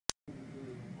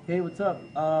Hey, what's up?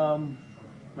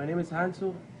 My name is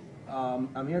Hansel.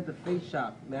 I'm here at the Face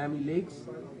Shop, Miami Lakes,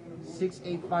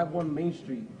 6851 Main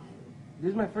Street.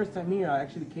 This is my first time here. I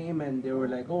actually came and they were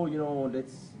like, oh, you want to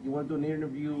do an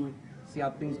interview, see how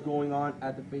things going on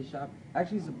at the Face Shop.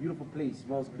 Actually, it's a beautiful place.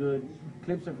 Smells good.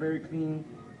 Clips are very clean.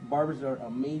 Barbers are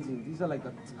amazing. These are like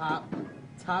the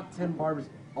top 10 barbers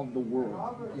of the world.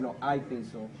 I think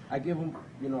so. I give them,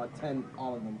 a 10,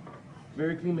 all of them.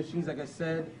 Very clean machines, like I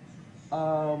said.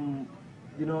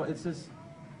 It's just,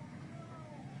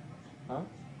 huh?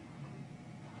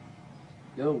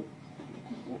 Yo,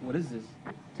 what is this?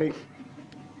 Tape.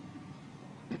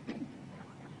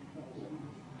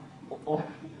 Oh.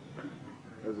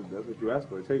 That's what you asked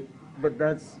for, tape. But